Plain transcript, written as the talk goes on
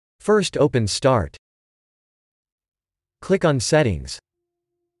First open Start. Click on Settings.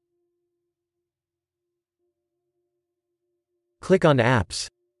 Click on Apps.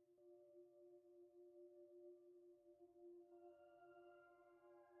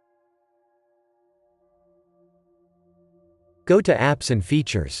 Go to Apps and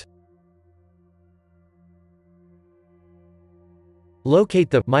Features. Locate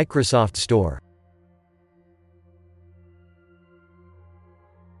the Microsoft Store.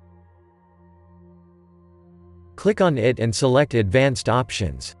 Click on it and select Advanced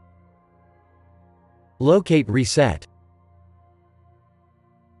Options. Locate Reset.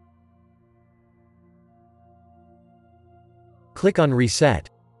 Click on Reset.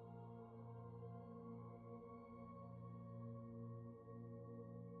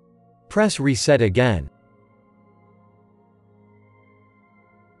 Press Reset again.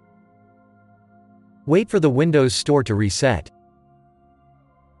 Wait for the Windows Store to reset.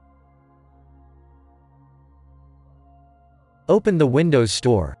 Open the Windows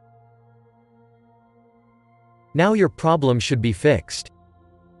Store. Now your problem should be fixed.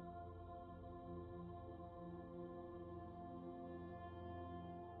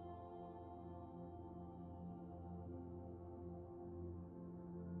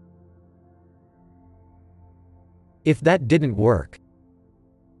 If that didn't work,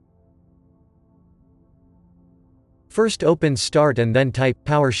 first open Start and then type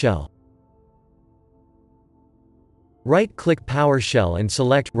PowerShell. Right-click PowerShell and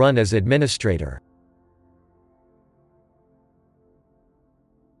select Run as Administrator.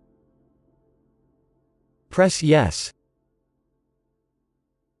 Press Yes.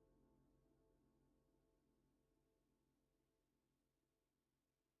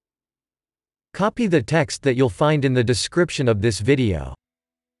 Copy the text that you'll find in the description of this video.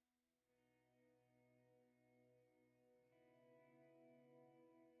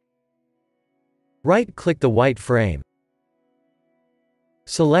 Right-click the white frame.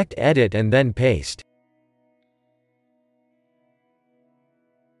 Select Edit and then Paste.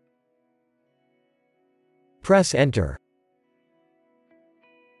 Press Enter.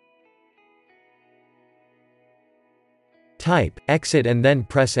 Type Exit and then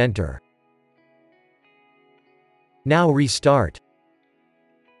press Enter. Now restart.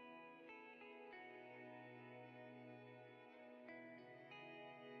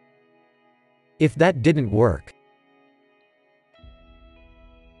 If that didn't work,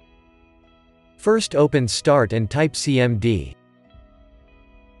 first open Start and type CMD.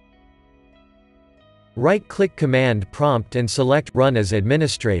 Right-click Command Prompt and select Run as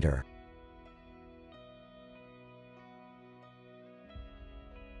Administrator.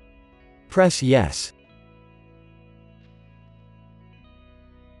 Press Yes.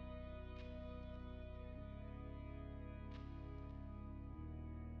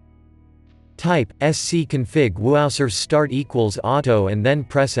 Type scconfig AllUsers start equals auto and then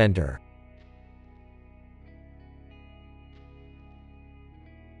press Enter.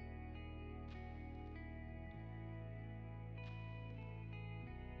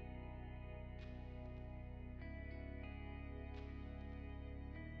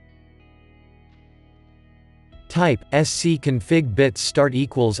 Type scconfig bits start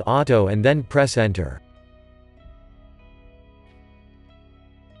equals auto and then press Enter.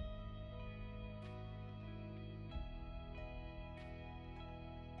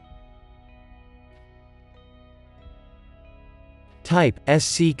 Type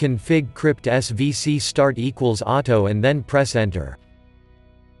scconfig crypt svc start equals auto and then press Enter.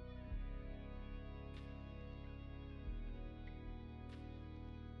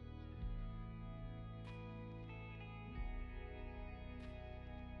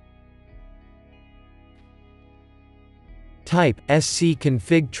 Type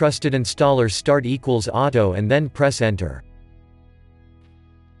scconfig trusted installer start equals auto and then press Enter.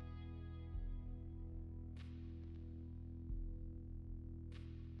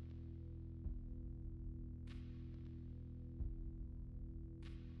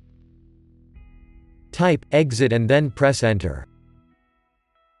 Type Exit and then press Enter.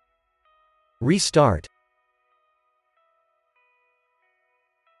 Restart.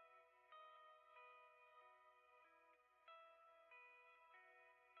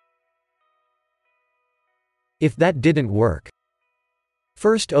 If that didn't work,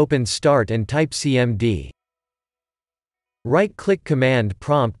 first open Start and type CMD. Right-click Command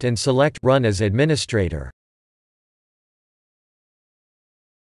Prompt and select Run as Administrator.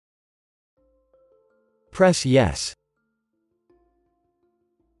 Press Yes.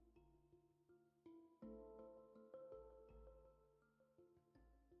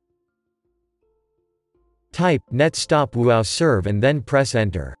 Type netstop wowserve and then press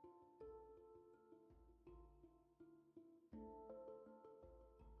Enter.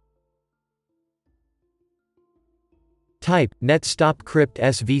 Type netstop-crypt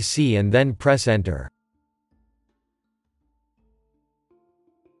svc and then press enter.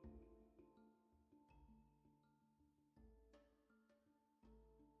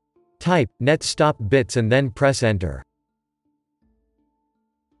 Type netstop bits and then press enter.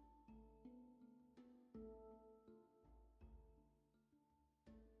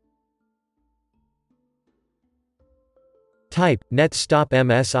 Type netstop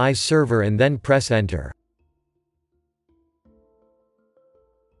msi server and then press enter.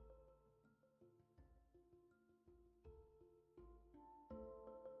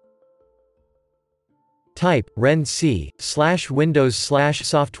 Type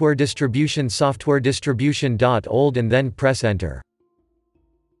renc/windows/software distribution.old and then press enter.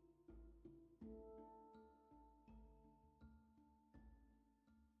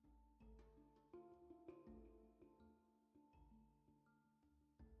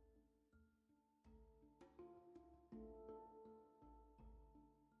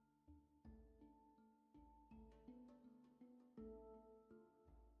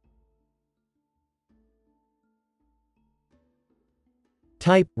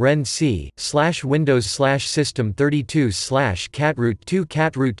 Type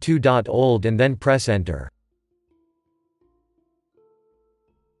renc/windows/system32/catroot2catroot2.old and then press enter.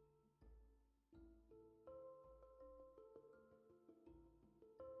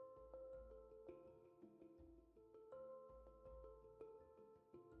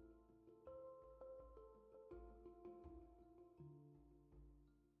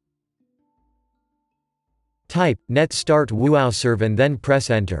 Type netstart WindowsServe and then press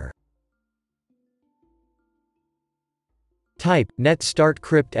enter. Type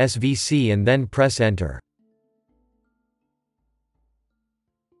netstart-crypt svc and then press enter.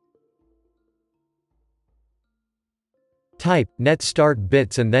 Type netstart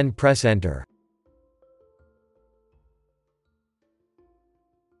bits and then press enter.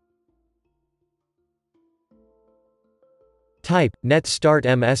 Type netstart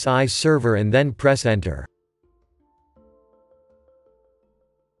msi server and then press enter.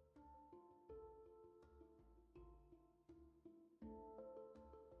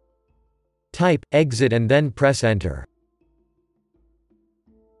 Type exit and then press enter.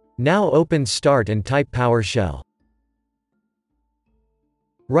 Now open Start and type PowerShell.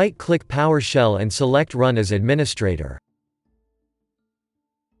 Right-click PowerShell and select Run as administrator.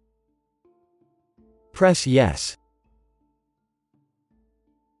 Press Yes.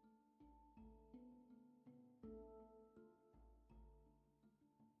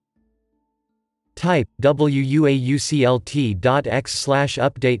 Type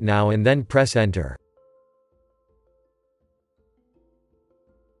wuauclt.x/update now and then press enter.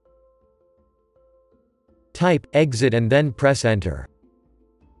 Type exit and then press enter.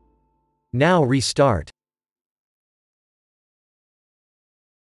 Now restart.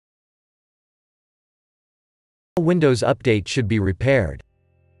 Windows Update should be repaired.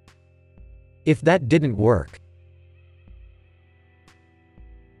 If that didn't work,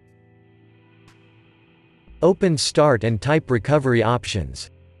 open Start and type Recovery Options.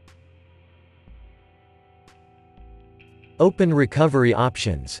 Open Recovery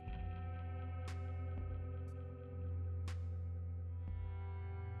Options.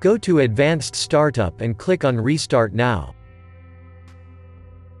 Go to Advanced Startup and click on Restart Now.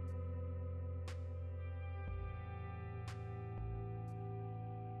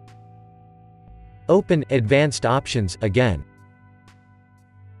 Open Advanced Options again.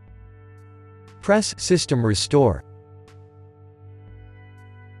 Press System Restore.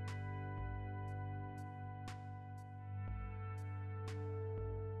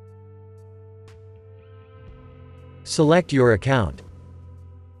 Select your account.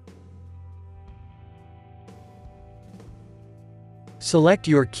 Select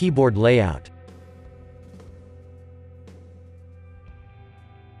your keyboard layout.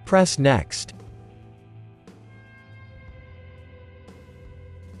 Press Next.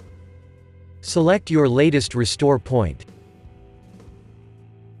 Select your latest restore point.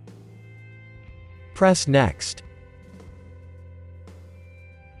 Press Next.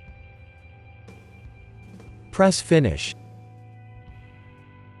 Press Finish.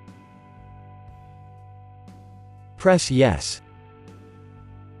 Press Yes.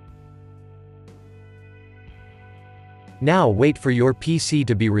 Now wait for your PC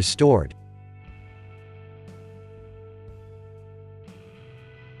to be restored.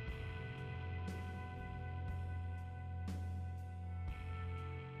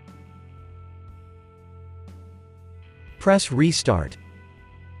 Press Restart.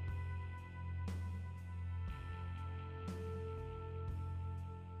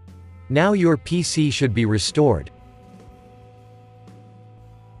 Now your PC should be restored.